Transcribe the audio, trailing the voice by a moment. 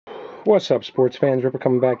What's up, sports fans? Ripper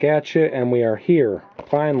coming back at you, and we are here.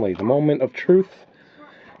 Finally, the moment of truth.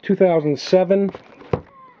 2007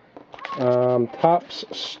 Topps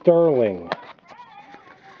Sterling.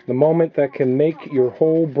 The moment that can make your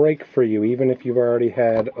whole break for you. Even if you've already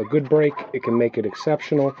had a good break, it can make it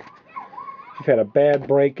exceptional. If you've had a bad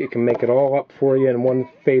break, it can make it all up for you in one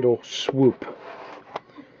fatal swoop.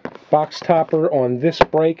 Box topper on this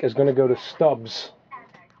break is going to go to Stubbs.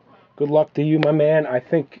 Good luck to you, my man. I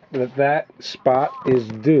think that spot is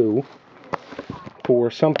due for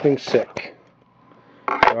something sick.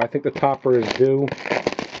 So I think the topper is due.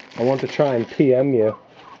 I want to try and PM you.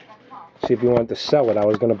 See if you wanted to sell it. I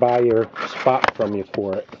was going to buy your spot from you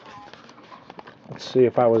for it. Let's see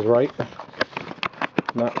if I was right.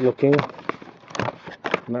 Not looking.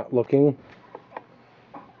 Not looking.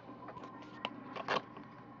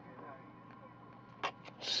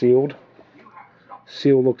 Sealed.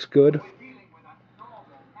 Seal looks good.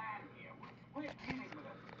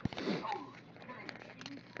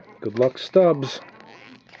 Good luck, Stubbs.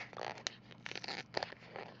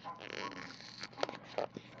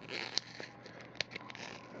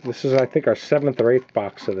 This is, I think, our 7th or 8th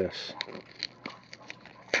box of this.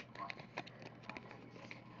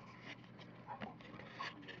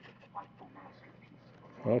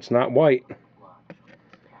 Well, it's not white.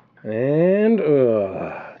 And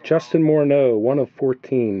Justin Morneau, 1 of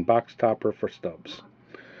 14, box topper for Stubbs.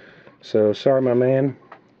 So, sorry, my man.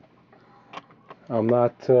 I'm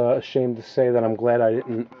not ashamed to say that I'm glad I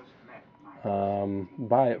didn't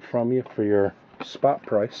buy it from you for your spot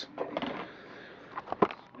price.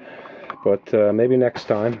 But maybe next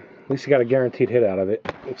time. At least you got a guaranteed hit out of it.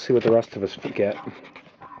 Let's see what the rest of us get.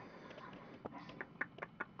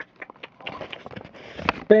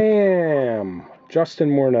 Bam! Justin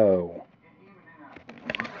Morneau.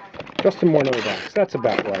 Justin Morneau box. That's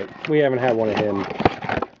about right. We haven't had one of him.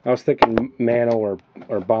 I was thinking Mano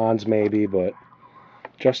or Bonds maybe, but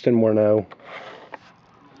Justin Morneau.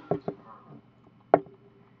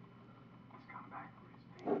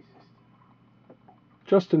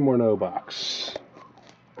 Justin Morneau box.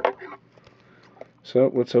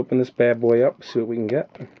 So let's open this bad boy up, see what we can get.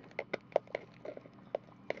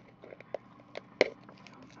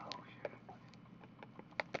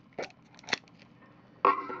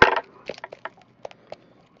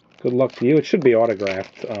 Good luck to you. It should be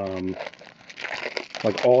autographed.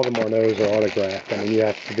 Like all the Morneaus are autographed. I mean, you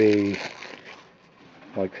have to be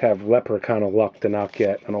like have leper kind of luck to not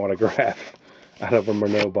get an autograph out of a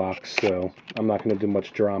Morneau box. So I'm not going to do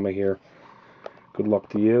much drama here. Good luck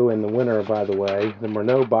to you. And the winner, by the way, the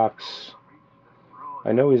Morneau box.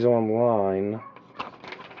 I know he's online.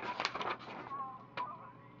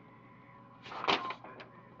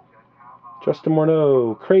 Justin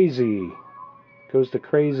Morneau, crazy. Goes to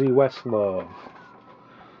Crazy Westlove.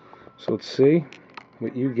 So let's see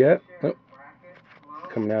what you get. Oh,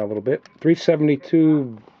 coming out a little bit.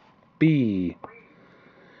 372B.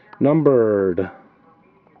 Numbered.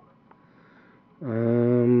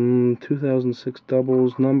 2006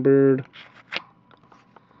 doubles numbered.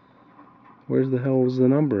 Where's the hell was the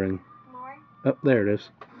numbering? Oh, there it is.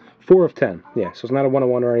 4 of 10. Yeah, so it's not a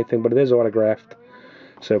 1-of-1 or anything, but it is autographed.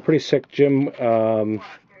 So pretty sick, Jim.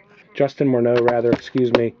 Justin Morneau, rather,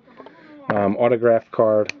 excuse me, autograph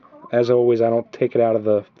card. As always, I don't take it out of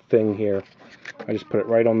the thing here. I just put it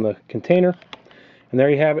right on the container. And there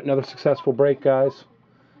you have it, another successful break, guys.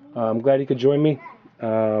 I'm glad you could join me.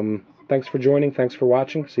 Thanks for joining. Thanks for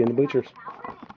watching. See you in the bleachers.